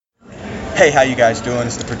Hey, how you guys doing?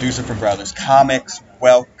 It's the producer from Brothers Comics.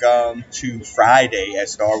 Welcome to Friday at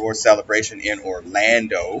Star Wars Celebration in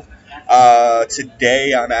Orlando.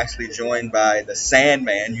 Today I'm actually joined by the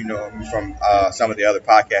Sandman. You know him from some of the other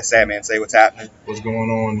podcasts. Sandman, say what's happening. What's going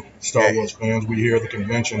on, Star Wars fans? We here at the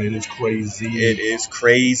convention. It is crazy. It is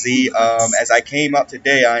crazy. As I came up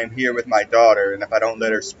today, I am here with my daughter, and if I don't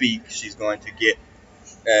let her speak, she's going to get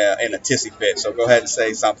in a tissy fit. So go ahead and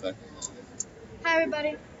say something. Hi,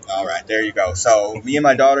 everybody. All right, there you go. So me and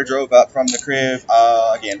my daughter drove up from the crib.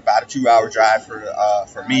 Again, about a 2-hour drive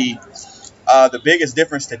for me. The biggest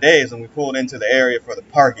difference today is when we pulled into the area for the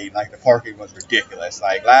parking. Like, the parking was ridiculous.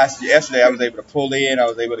 Like yesterday, I was able to pull in. I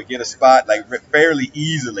was able to get a spot like fairly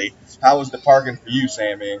easily. How was the parking for you,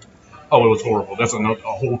 Sam? Man? Oh, it was horrible. That's a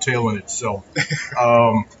whole tale in itself.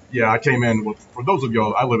 Yeah, I came in with. For those of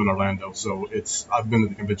y'all, I live in Orlando, so I've been to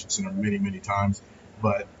the convention center many, many times.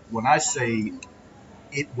 But when I say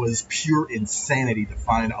it was pure insanity to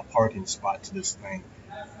find a parking spot to this thing,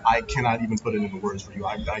 I cannot even put it into words for you.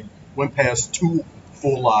 I went past 2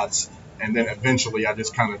 full lots, and then eventually I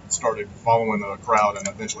just kind of started following the crowd, and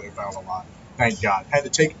eventually I found a lot. Thank God. Had to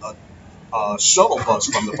take a shuttle bus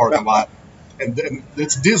from the parking lot, and then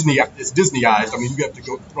it's Disneyized. I mean, you have to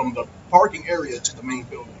go from the parking area to the main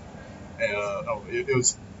building. It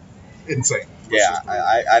was insane. Yeah,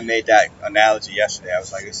 I made that analogy yesterday. I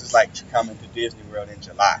was like, this is like coming to Disney World in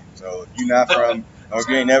July. So if you're not from, or if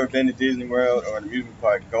you ain't never been to Disney World or an amusement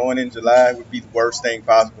park, going in July would be the worst thing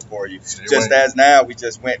possible for you. Just as now, we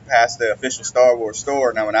just went past the official Star Wars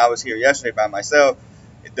store. Now, when I was here yesterday by myself,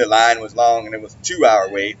 the line was long and it was a 2-hour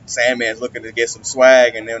wait. Sandman's looking to get some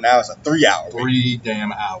swag, and then now it's a 3-hour wait. 3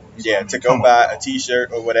 damn hours. Yeah, I mean, to go buy a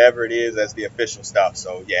T-shirt or whatever it is as the official stuff.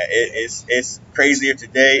 So yeah, it's crazier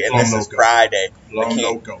today, and this is Friday. I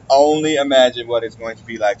can't only imagine what it's going to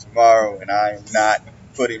be like tomorrow, and I am not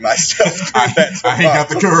putting myself through that tomorrow. I ain't got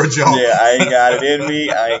the courage, y'all. Yeah, I ain't got it in me.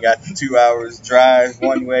 I ain't got the 2 hours drive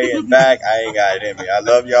one way and back. I ain't got it in me. I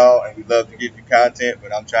love y'all, and we love to give you content,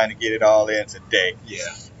 but I'm trying to get it all in today.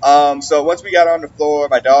 Yeah. So once we got on the floor,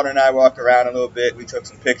 my daughter and I walked around a little bit. We took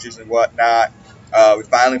some pictures and whatnot. We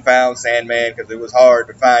finally found Sandman because it was hard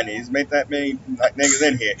to find you. He's made that many niggas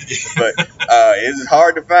in here, but it's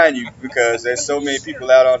hard to find you because there's so many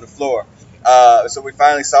people out on the floor. So we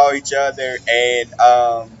finally saw each other, and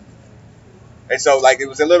so like it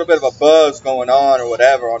was a little bit of a buzz going on or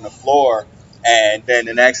whatever on the floor. And then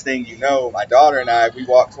the next thing you know, my daughter and I, we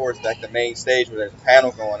walked towards like the main stage where there's a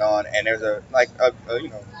panel going on, and there's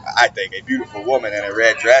I think a beautiful woman in a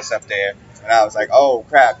red dress up there. And I was like, oh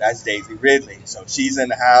crap, that's Daisy Ridley. So she's in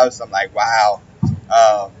the house. I'm like, wow,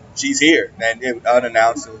 she's here. And it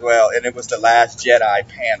unannounced as well. And it was the Last Jedi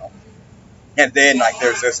panel. And then like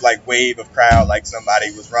there's this like wave of crowd, like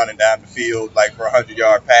somebody was running down the field like for a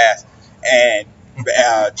 100-yard pass, and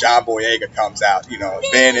John Boyega comes out. You know,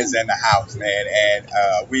 Ben is in the house, man,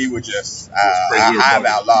 and we were just I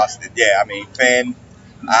about lost it. Yeah, I mean, Finn,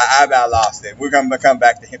 I about lost it. We're gonna come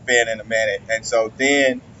back to Finn in a minute. And so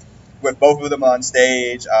then with both of them on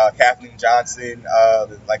stage, Kathleen Johnson,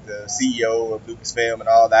 the CEO of Lucasfilm and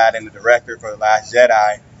all that, and the director for The Last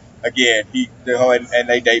Jedi. Again, and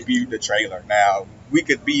they debuted the trailer. Now we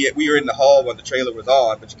were in the hall when the trailer was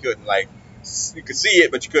on, but you couldn't you could see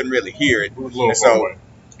it, but you couldn't really hear it. And so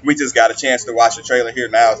we just got a chance to watch the trailer here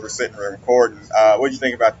now as we're sitting here recording. What do you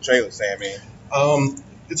think about the trailer, Sammy?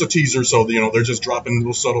 It's a teaser, so they're just dropping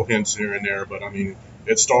little subtle hints here and there. But I mean,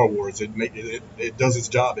 it's Star Wars. It does its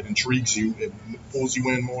job. It intrigues you. It pulls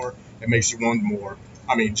you in more. It makes you want more.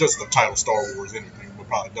 I mean, just the title Star Wars, anything would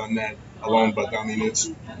probably done that alone. But I mean, it's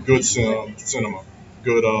good cinema,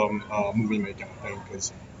 good movie making, I think,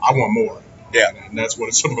 because I want more. Yeah, and that's what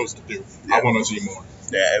it's supposed to do. Yeah. I want to see more.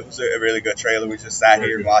 Yeah, it was a really good trailer. We just sat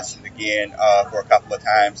here and watched it again for a couple of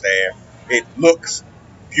times there. It looks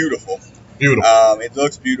beautiful. It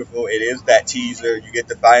looks beautiful. It is that teaser. You get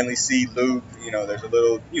to finally see Luke. You know, there's a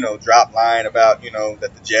little, drop line about,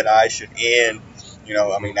 that the Jedi should end.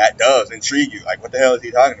 I mean, that does intrigue you. Like, what the hell is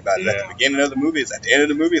he talking about? Is that the beginning of the movie? Is that the end of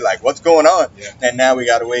the movie? Like, what's going on? Yeah. And now we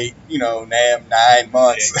got to wait, 9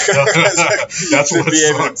 months to be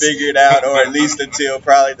able to figure it out, or at least until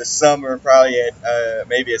probably the summer, probably at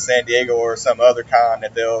maybe at San Diego or some other con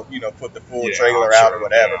that they'll, put the full trailer out or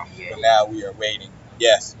whatever. Yeah. But now we are waiting.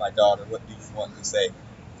 Yes, my daughter, what do you want to say?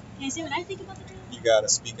 Can I say what I think about the trailer? You got to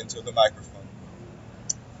speak into the microphone.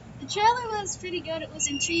 The trailer was pretty good. It was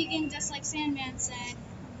intriguing, just like Sandman said.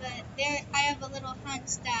 But I have a little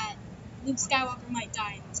hunch that Luke Skywalker might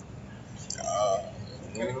die in this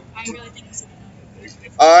movie. I really think it's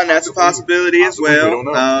and that's a possibility as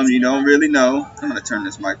well. You don't really know. I'm going to turn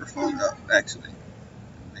this microphone up, actually.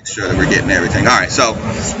 Make sure that we're getting everything. All right, so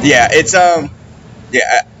yeah, it's I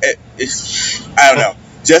don't know.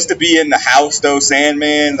 Just to be in the house though,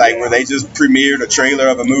 Sandman, like where they just premiered a trailer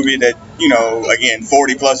of a movie that, again,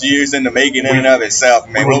 40 plus years into making in and of itself.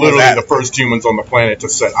 Man, we were literally the first humans on the planet to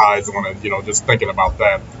set eyes on it. Just thinking about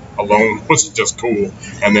that alone was just cool.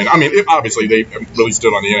 And then, obviously they released it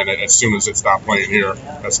on the internet as soon as it stopped playing here.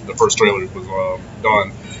 That's the first trailer was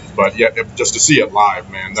done. But yeah, just to see it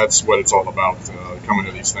live, man, that's what it's all about. Coming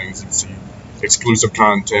to these things, you see exclusive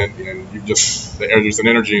content, and there's an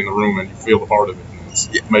energy in the room, and you feel a part of it. It's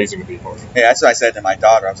amazing to be a part of it. Yeah, that's what I said to my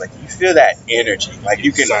daughter. I was like, you feel that energy, like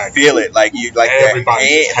you can feel it, like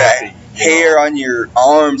everybody's happy. Hair on your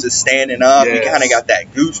arms is standing up. Yes. You kind of got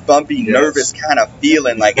that goosebumpy, nervous kind of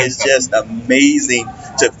feeling. Like it's just amazing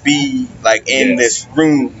to be like in this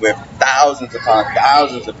room with thousands upon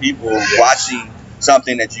thousands of people watching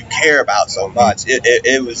something that you care about so much.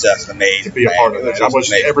 It was just amazing. To be a part of that. I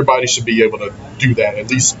wish everybody should be able to do that at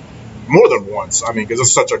least more than once. Because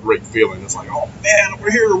it's such a great feeling. It's like, oh man,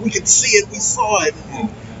 we're here. We can see it. We saw it.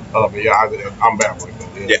 I'm baffling.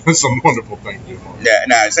 It's a wonderful thing to do. Yeah,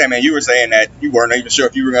 now, Sam, you were saying that you weren't even sure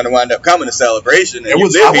if you were going to wind up coming to Celebration, and you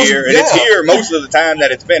live here, and it's here most of the time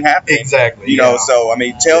that it's been happening. Exactly. So,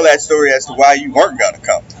 tell that story as to why you weren't going to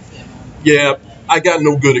come. Yeah, I got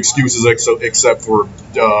no good excuses except for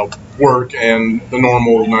work and the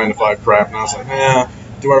normal 9-to-5 crap, and I was like,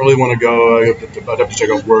 do I really want to go? I'd have to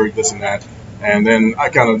check out work, this and that. And then I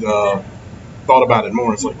kind of thought about it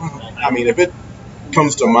more. It's like, if it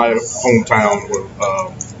comes to my hometown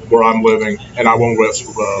where I'm living, and I won't raise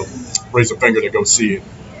a finger to go see it,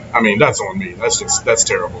 that's on me. That's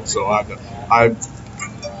terrible. So I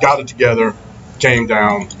got it together, came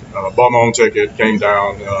down, bought my own ticket, came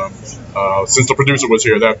down. Since the producer was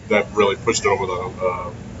here, that really pushed it over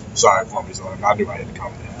the side for me. So I knew I had to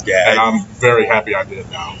come in. Yeah, and I'm very happy I did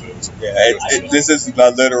now. This is a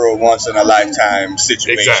literal once in a lifetime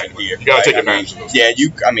situation here. You gotta take advantage of those. Yeah,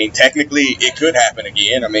 technically it could happen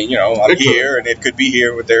again. I'm here, and it could be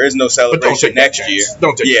here, but there is no celebration next year.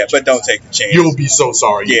 Don't take the chance. You'll be so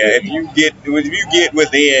sorry. If you get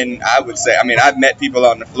within, I would say, I've met people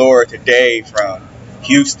on the floor today from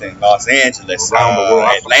Houston, Los Angeles, around the world.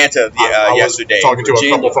 Atlanta yesterday. I was talking to a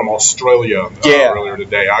couple from Australia earlier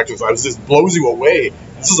today. This blows you away.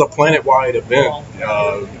 This is a planet-wide event.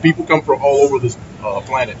 People come from all over this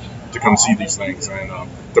planet to come see these things, and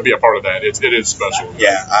to be a part of that, it is special.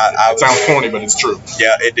 Yeah, it sounds corny, but it's true.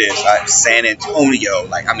 Yeah, it is. San Antonio,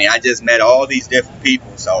 I just met all these different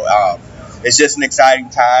people, so it's just an exciting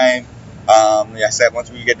time. Like I said,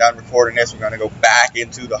 once we get done recording this, we're going to go back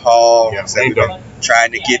into the hall.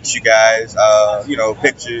 Trying to get you guys,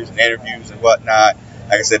 pictures and interviews and whatnot.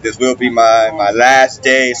 Like I said, this will be my last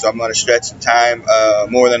day, so I'm going to stretch some time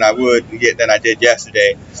more than I did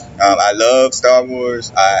yesterday. I love Star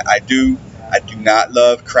Wars. I do not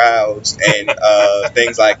love crowds and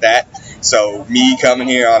things like that. So me coming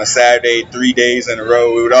here on a Saturday 3 days in a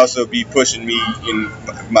row, it would also be pushing me in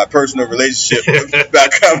my personal relationship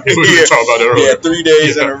about coming here. 3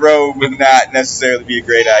 days in a row would not necessarily be a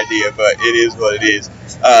great idea, but it is what it is.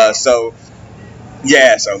 But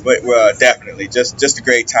definitely just a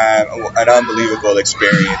great time, an unbelievable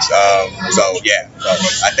experience. So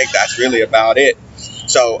I think that's really about it.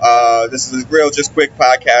 So this is a real just quick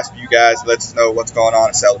podcast for you guys. Let us know what's going on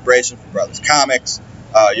at Celebration for Brothers Comics.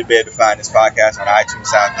 You'll be able to find this podcast on iTunes,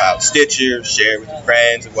 SoundCloud, Stitcher, share with your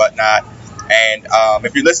friends and whatnot. And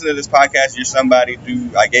if you're listening to this podcast, you're somebody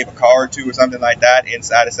who I gave a card to or something like that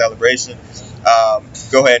inside of Celebration,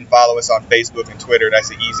 go ahead and follow us on Facebook and Twitter. That's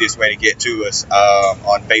the easiest way to get to us.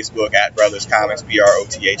 On Facebook at Brothers Comics,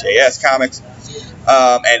 BROTHAS Comics.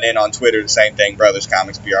 And then on Twitter, the same thing, Brothers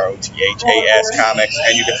Comics, BROTHAS Comics.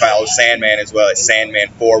 And you can follow Sandman as well as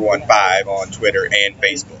Sandman415 on Twitter and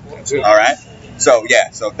Facebook. All right? So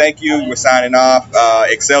thank you. We're signing off.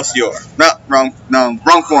 Excelsior. No, wrong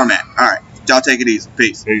format. All right. Y'all take it easy.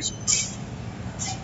 Peace.